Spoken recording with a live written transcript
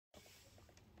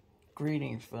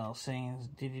Greetings, fellow Saiyans,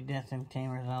 Digi-Destined,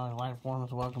 Tamers, and other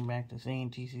lifeforms. Welcome back to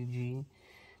Saiyan TCG.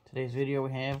 Today's video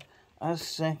we have a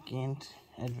second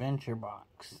adventure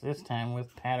box, this time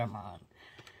with Patamon.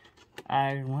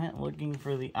 I went looking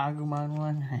for the Agumon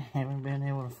one. I haven't been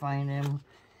able to find him.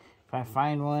 If I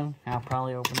find one, I'll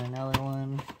probably open another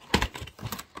one.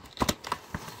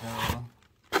 So,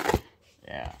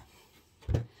 yeah.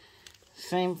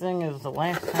 Same thing as the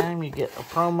last time, you get a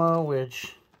promo,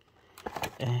 which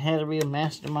it had to be a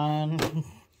Mastermind.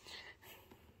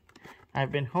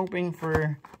 I've been hoping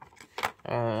for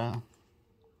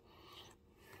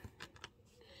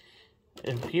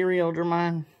Imperial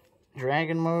Dramon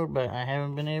Dragon mode, but I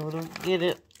haven't been able to get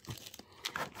it.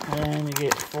 And you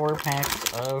get 4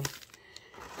 packs of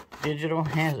Digital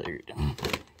Hazard.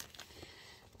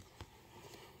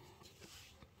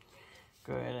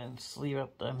 Go ahead and sleeve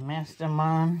up the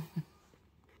Mastermind.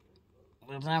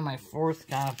 It's on my 4th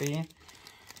copy.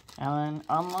 And then,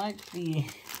 unlike the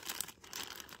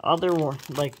other one,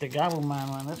 like the Gabumon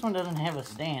one, this one doesn't have a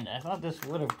stand. I thought this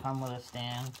would have come with a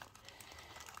stand.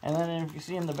 And then if you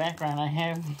see in the background, I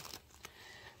have,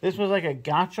 this was like a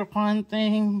gachapon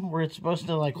thing, where it's supposed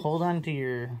to like hold on to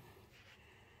your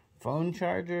phone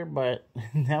charger, but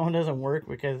that one doesn't work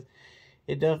because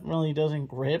it definitely doesn't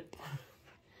grip.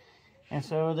 And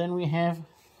so then we have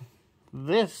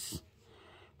this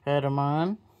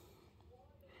Patamon,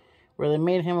 where they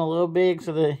made him a little big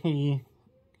so that he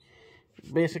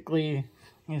basically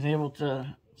is able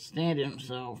to stand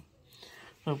himself.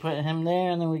 So put him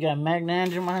there, and then we got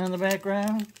Magnangemon in the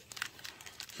background.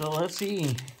 So let's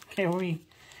see, can we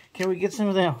get some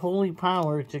of that holy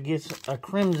power to get a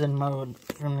Crimson mode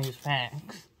from these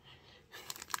packs?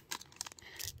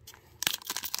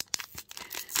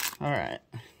 Alright.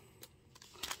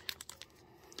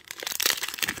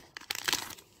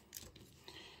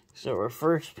 So our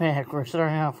first pack, we're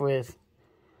starting off with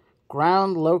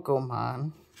Ground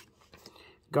Locomon,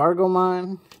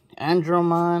 Gargomon,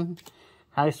 Andromon,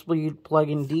 High Speed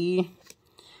Plug-in D,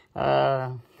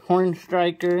 Horn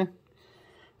Striker,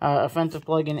 Offensive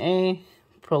Plug-in A,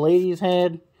 Pallades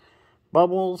Head,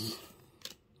 Bubbles,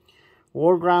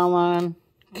 War Growlon,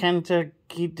 Kenta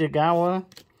Kitagawa.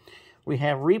 We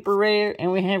have Reaper Rare,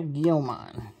 and we have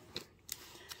Guilmon.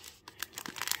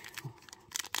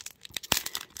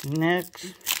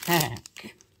 Next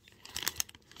pack.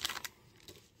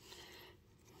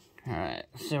 Alright,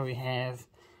 so we have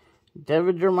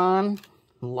Devidramon,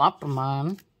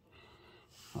 Lopamon,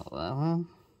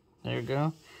 there we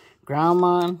go,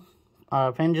 Groundmon,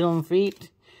 Pendulum Feet,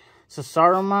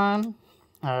 Sasaramon,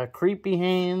 Creepy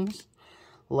Hands,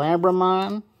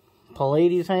 Labramon,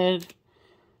 Pallades Head,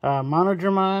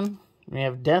 Monodramon, we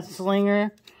have Death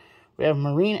Slinger, we have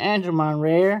Marine Angemon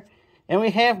Rare, and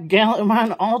we have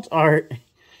Gallantmon Alt Art.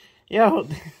 Yo,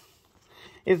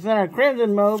 it's in our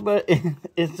Crimson mode, but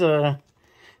it's a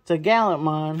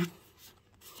Gallantmon.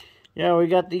 Yeah, we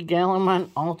got the Gallantmon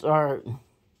Alt Art.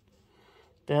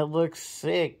 That looks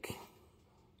sick.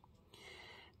 I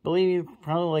believe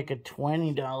probably like a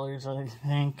 $20, I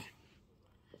think.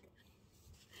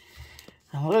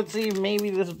 Let's see if maybe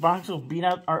this box will beat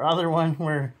out our other one,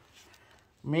 where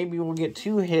maybe we'll get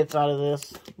 2 hits out of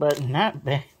this, but not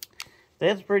bad.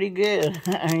 That's pretty good.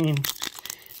 I mean,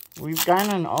 we've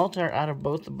gotten an alt art out of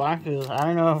both the boxes. I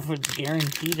don't know if it's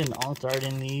guaranteed an alt art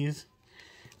in these.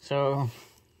 So,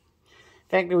 the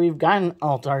fact that we've gotten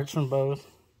alt arts from both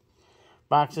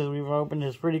boxes we've opened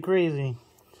is pretty crazy.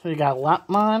 So we got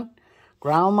Lopmon,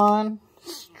 Growlmon,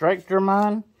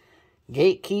 Strikedramon,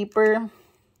 Gatekeeper,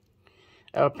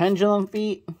 Pendulum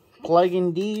Feet,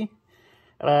 Plug-in D,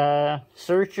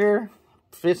 Searcher,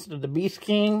 Fist of the Beast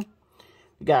King.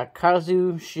 We got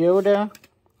Kazu Shioda,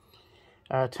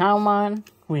 Taumon,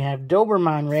 we have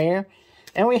Dobermon Rare,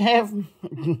 and we have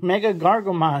Mega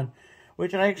Gargomon,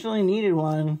 which I actually needed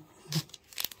one.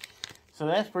 So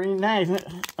that's pretty nice.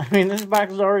 I mean, this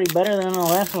box is already better than the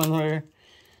last one, where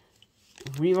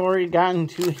we've already gotten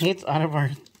 2 hits out of our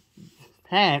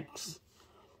packs.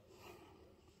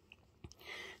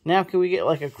 Now can we get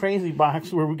like a crazy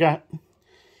box where we got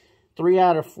 3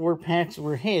 out of 4 packs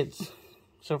were hits?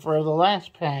 So for the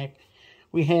last pack,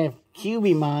 we have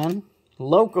Cubimon,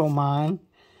 Locomon,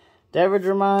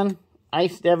 Devidramon,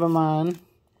 Ice Devimon,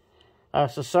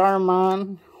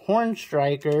 Sasaramon, Horn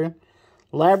Striker,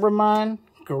 Labramon,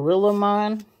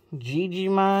 Gorillamon,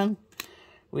 Gigimon,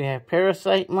 we have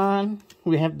Parasitemon,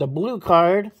 we have the blue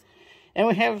card, and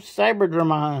we have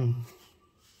Cyberdramon,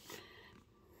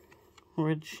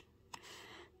 which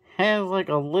has like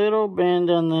a little bend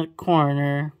on the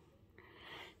corner.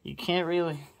 You can't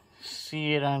really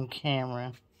see it on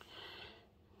camera.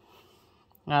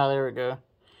 Ah, there we go.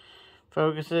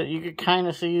 focus it. You could kind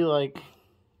of see like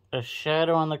a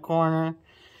shadow on the corner.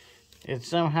 It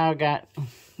somehow got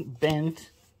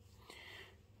bent.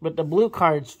 But the blue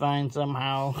card's fine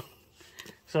somehow.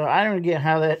 So I don't get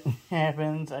how that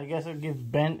happens. I guess it gets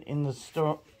bent in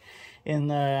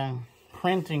the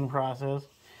printing process.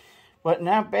 But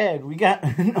not bad. We got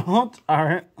an alt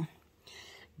art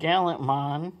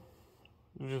Gallantmon,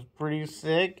 which is pretty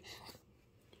sick.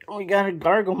 We got a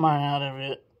Garglemon out of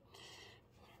it,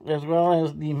 as well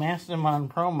as the Mastermon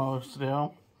promo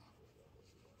still,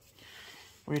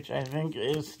 which I think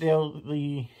is still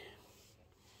the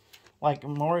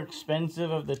more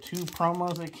expensive of the two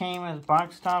promos that came as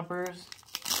box toppers.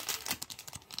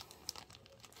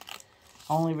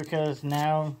 Only because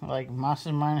now,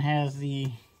 Mastermon has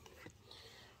the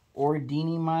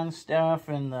Ordinimon stuff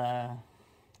and the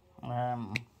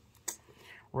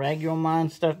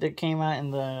Regulamon stuff that came out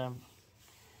in the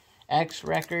X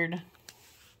record.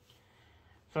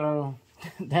 So,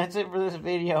 that's it for this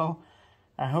video.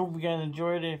 I hope you guys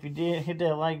enjoyed it. If you did, hit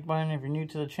that like button. If you're new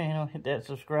to the channel, hit that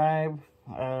subscribe.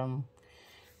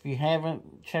 If you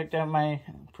haven't checked out my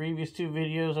previous two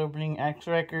videos opening X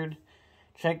record,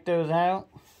 check those out.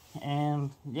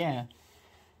 And, yeah.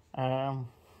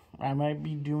 I might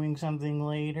be doing something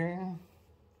later.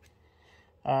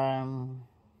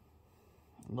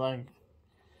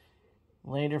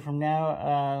 Later from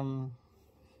now,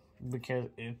 because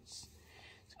it's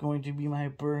going to be my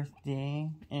birthday,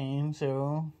 and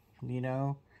so,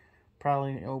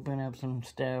 probably open up some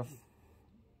stuff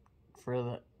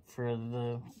to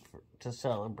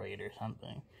celebrate or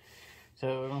something.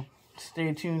 So,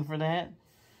 stay tuned for that.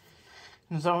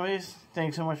 As always,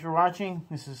 thanks so much for watching.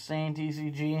 This is Saiyan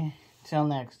TCG. Till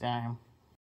next time.